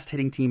themselves are the best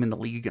hitting team in the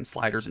league against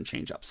sliders and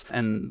changeups.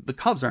 And the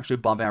Cubs are actually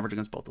above average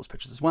against both those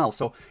pitches as well.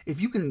 So if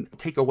you can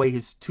take away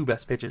his 2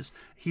 best pitches,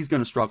 he's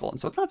going to struggle. And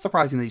so it's not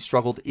surprising that he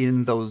struggled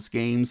in those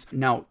games.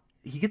 Now,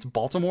 he gets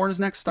Baltimore in his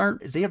next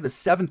start. They have the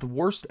 7th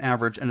worst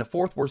average and the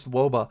 4th worst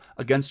WOBA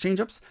against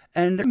changeups,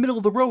 and they're middle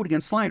of the road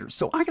against sliders.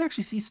 So I can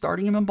actually see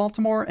starting him in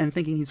Baltimore and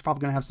thinking he's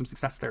probably going to have some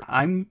success there.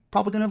 I'm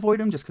probably going to avoid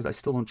him just because I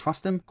still don't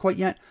trust him quite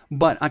yet,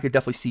 but I could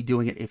definitely see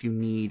doing it if you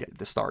need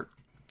the start.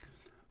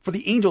 For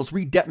the Angels,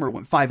 Reed Detmer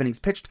went 5 innings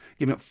pitched,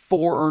 giving up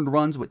 4 earned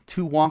runs with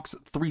 2 walks,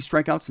 3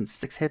 strikeouts, and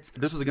 6 hits.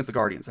 This was against the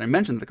Guardians, and I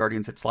mentioned the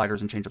Guardians hit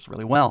sliders and changeups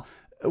really well,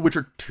 which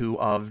are 2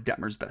 of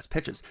Detmer's best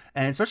pitches.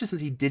 And especially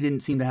since he didn't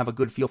seem to have a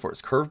good feel for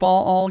his curveball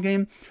all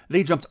game,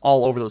 they jumped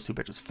all over those 2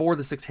 pitches. 4 of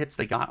the 6 hits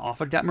they got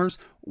off of Detmer's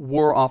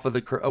were off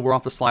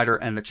the slider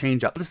and the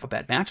changeup. This is a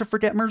bad matchup for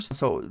Detmer's,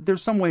 so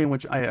there's some way in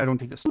which I don't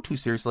take this too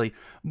seriously.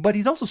 But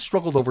he's also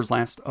struggled over his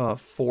last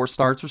 4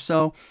 starts or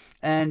so.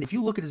 And if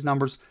you look at his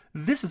numbers,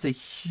 this is a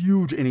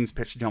huge innings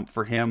pitch jump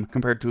for him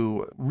compared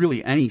to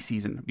really any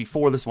season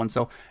before this one.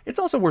 So it's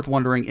also worth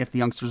wondering if the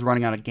youngster's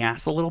running out of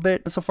gas a little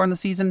bit so far in the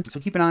season. So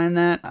keep an eye on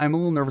that. I'm a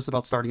little nervous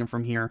about starting him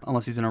from here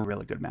unless he's in a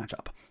really good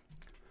matchup.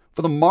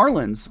 For the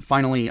Marlins,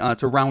 finally,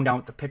 to round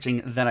out the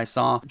pitching that I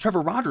saw,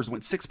 Trevor Rogers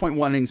went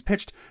 6.1 innings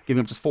pitched,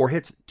 giving up just 4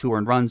 hits, 2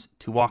 earned runs,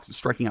 2 walks, and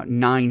striking out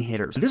 9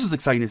 hitters. This was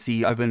exciting to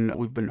see.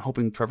 We've been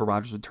hoping Trevor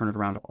Rogers would turn it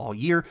around all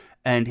year,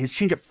 and his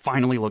changeup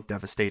finally looked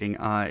devastating.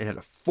 It had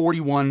a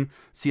 41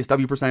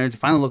 CSW percentage. It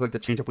finally looked like the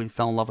changeup we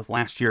fell in love with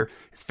last year.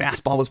 His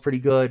fastball was pretty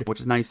good, which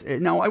is nice.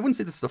 Now, I wouldn't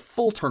say this is a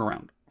full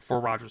turnaround for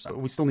Rogers.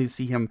 We still need to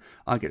see him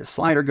get a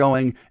slider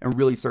going and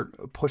really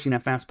start pushing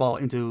that fastball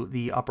into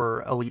the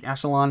upper elite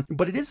echelon.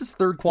 But it is his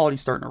 3rd quality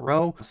start in a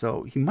row,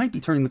 so he might be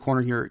turning the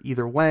corner here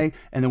either way,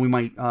 and then we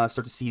might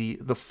start to see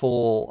the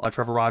full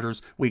Trevor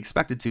Rogers we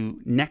expected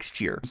to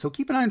next year. So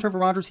keep an eye on Trevor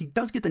Rogers. He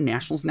does get the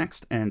Nationals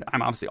next, and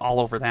I'm obviously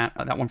all over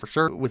that one for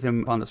sure. With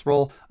him on this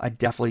role, I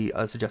definitely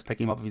suggest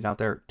picking him up if he's out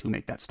there to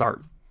make that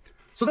start.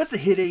 So that's the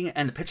hitting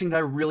and the pitching that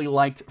I really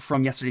liked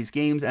from yesterday's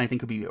games, and I think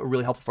could be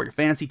really helpful for your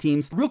fantasy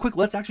teams. Real quick,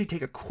 let's actually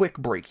take a quick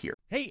break here.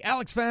 Hey,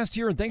 Alex Fast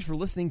here, and thanks for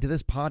listening to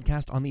this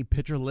podcast on the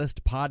Pitcher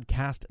List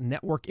Podcast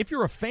Network. If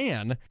you're a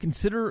fan,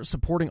 consider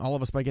supporting all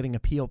of us by getting a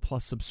PL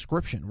Plus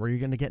subscription, where you're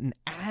going to get an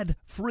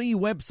ad-free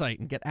website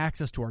and get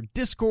access to our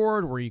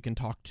Discord, where you can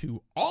talk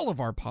to all of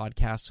our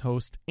podcast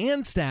hosts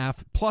and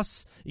staff.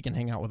 Plus, you can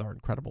hang out with our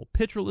incredible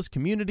Pitcher List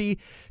community.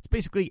 It's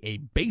basically a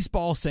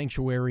baseball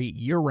sanctuary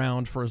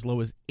year-round for as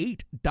low as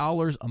 $8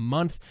 a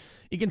month.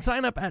 You can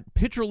sign up at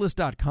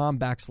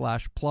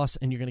pitcherlist.com/plus,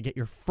 and you're going to get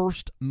your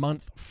first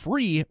month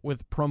free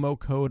with promo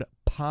code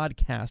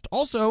podcast.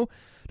 Also,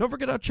 don't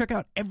forget to check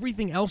out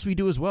everything else we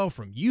do as well,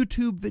 from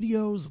YouTube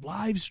videos,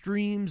 live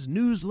streams,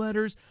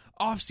 newsletters,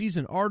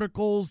 off-season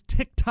articles,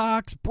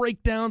 TikToks,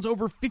 breakdowns,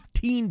 over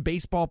 15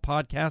 baseball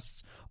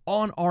podcasts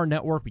on our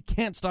network. We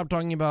can't stop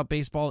talking about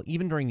baseball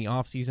even during the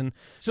off-season.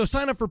 So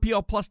sign up for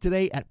PL Plus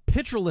today at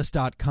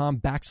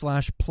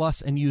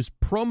pitcherlist.com/plus and use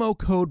promo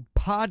code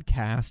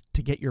podcast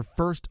to get your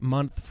first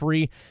month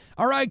free.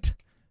 All right.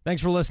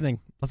 Thanks for listening.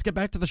 Let's get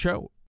back to the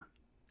show.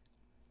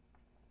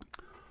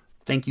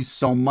 Thank you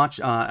so much.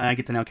 I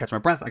get to now catch my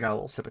breath. I got a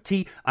little sip of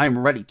tea. I am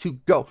ready to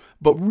go.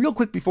 But real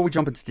quick, before we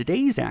jump into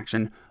today's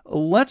action,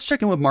 let's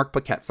check in with Mark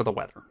Paquette for the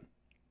weather.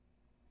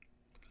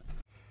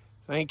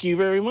 Thank you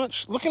very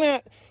much. Looking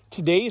at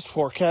today's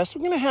forecast,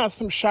 we're going to have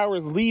some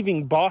showers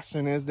leaving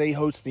Boston as they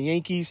host the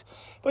Yankees.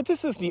 But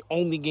this is the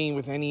only game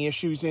with any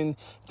issues in.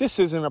 This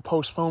isn't a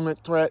postponement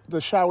threat.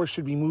 The showers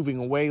should be moving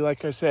away,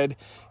 like I said.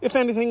 If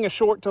anything, a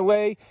short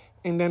delay,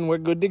 and then we're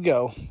good to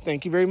go.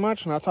 Thank you very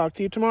much, and I'll talk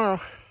to you tomorrow.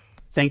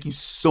 Thank you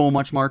so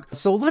much, Mark.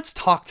 So let's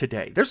talk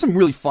today. There's some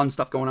really fun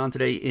stuff going on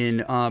today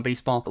in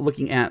baseball.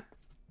 Looking at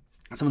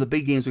some of the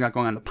big games we got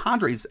going on. The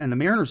Padres and the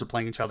Mariners are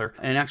playing each other.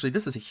 And actually,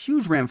 this is a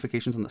huge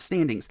ramifications on the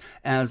standings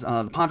as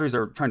the Padres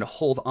are trying to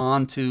hold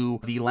on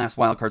to the last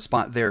wild card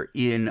spot there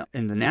in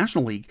the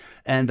National League.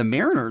 And the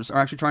Mariners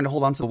are actually trying to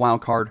hold on to the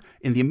wild card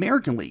in the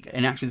American League.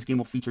 And actually, this game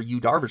will feature Yu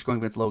Darvish going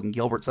against Logan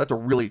Gilbert. So that's a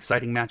really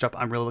exciting matchup.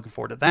 I'm really looking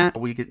forward to that.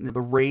 The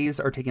Rays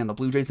are taking on the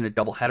Blue Jays in a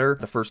doubleheader.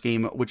 The first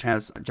game, which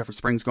has Jeffrey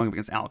Springs going up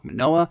against Alek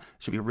Manoah,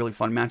 should be a really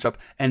fun matchup.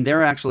 And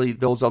they're actually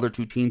those other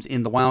two teams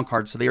in the wild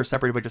card. So they are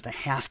separated by just a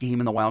half game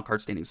in the wild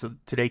card standings. So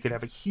today could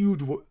have a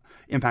huge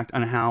impact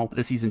on how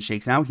the season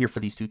shakes out here for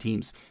these two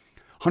teams.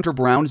 Hunter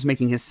Brown is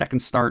making his second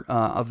start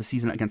of the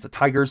season against the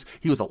Tigers.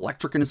 He was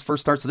electric in his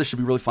first start, so this should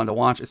be really fun to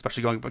watch,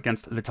 especially going up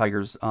against the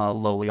Tigers'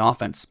 lowly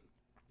offense.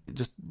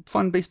 Just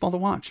fun baseball to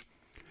watch.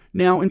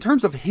 Now, in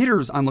terms of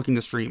hitters I'm looking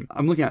to stream,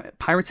 I'm looking at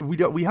Pirates.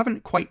 We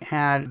haven't quite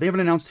had, they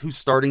haven't announced who's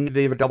starting.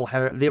 They have a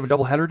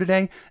doubleheader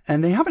today,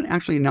 and they haven't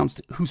actually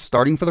announced who's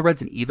starting for the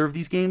Reds in either of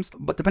these games.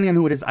 But depending on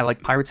who it is, I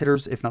like Pirates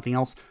hitters, if nothing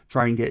else,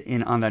 try and get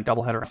in on that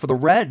doubleheader. For the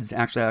Reds,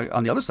 actually,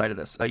 on the other side of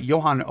this,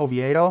 Johan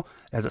Oviedo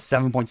has a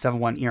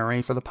 7.71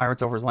 ERA for the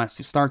Pirates over his last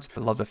two starts.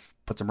 I'd love to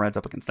put some Reds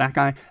up against that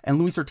guy. And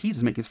Luis Ortiz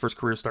is making his first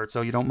career start, so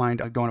you don't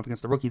mind going up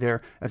against the rookie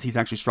there, as he's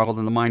actually struggled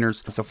in the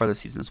minors so far this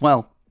season as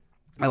well.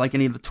 I like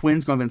any of the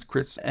Twins going against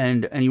Chris,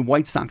 and any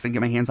White Sox I can get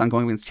my hands on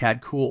going against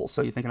Chad Kuhl.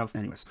 So you're thinking of,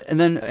 anyways. And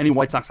then any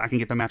White Sox I can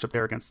get the matchup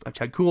there against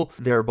Chad Kuhl.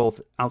 They're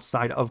both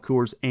outside of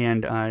Coors,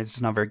 and it's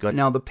just not very good.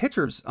 Now, the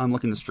pitchers I'm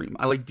looking to stream.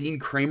 I like Dean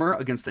Kramer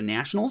against the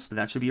Nationals.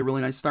 That should be a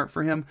really nice start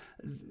for him.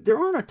 There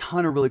aren't a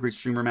ton of really great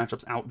streamer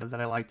matchups out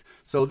that I liked.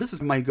 So this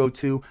is my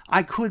go-to.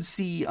 I could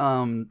see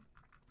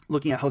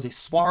looking at Jose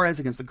Suarez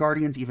against the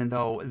Guardians, even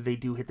though they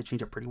do hit the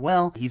changeup pretty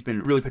well. He's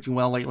been really pitching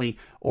well lately,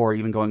 or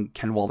even going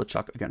Ken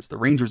Waldichuk against the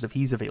Rangers if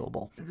he's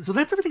available. So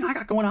that's everything I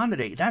got going on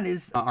today. That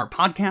is our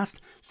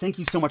podcast. Thank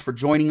you so much for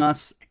joining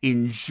us.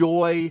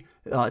 Enjoy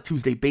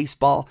Tuesday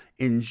baseball.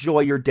 Enjoy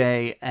your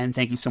day, and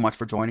thank you so much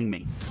for joining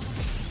me.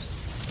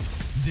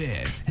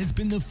 This has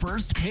been the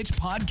First Pitch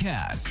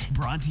Podcast,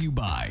 brought to you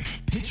by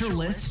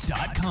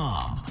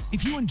PitcherList.com.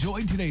 If you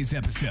enjoyed today's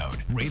episode,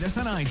 rate us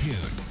on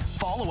iTunes,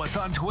 follow us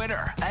on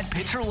Twitter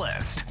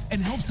 @PitcherList,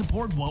 and help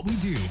support what we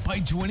do by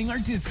joining our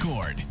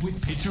Discord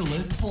with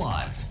PitcherList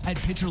Plus at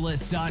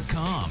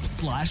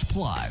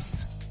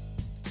PitcherList.com/plus.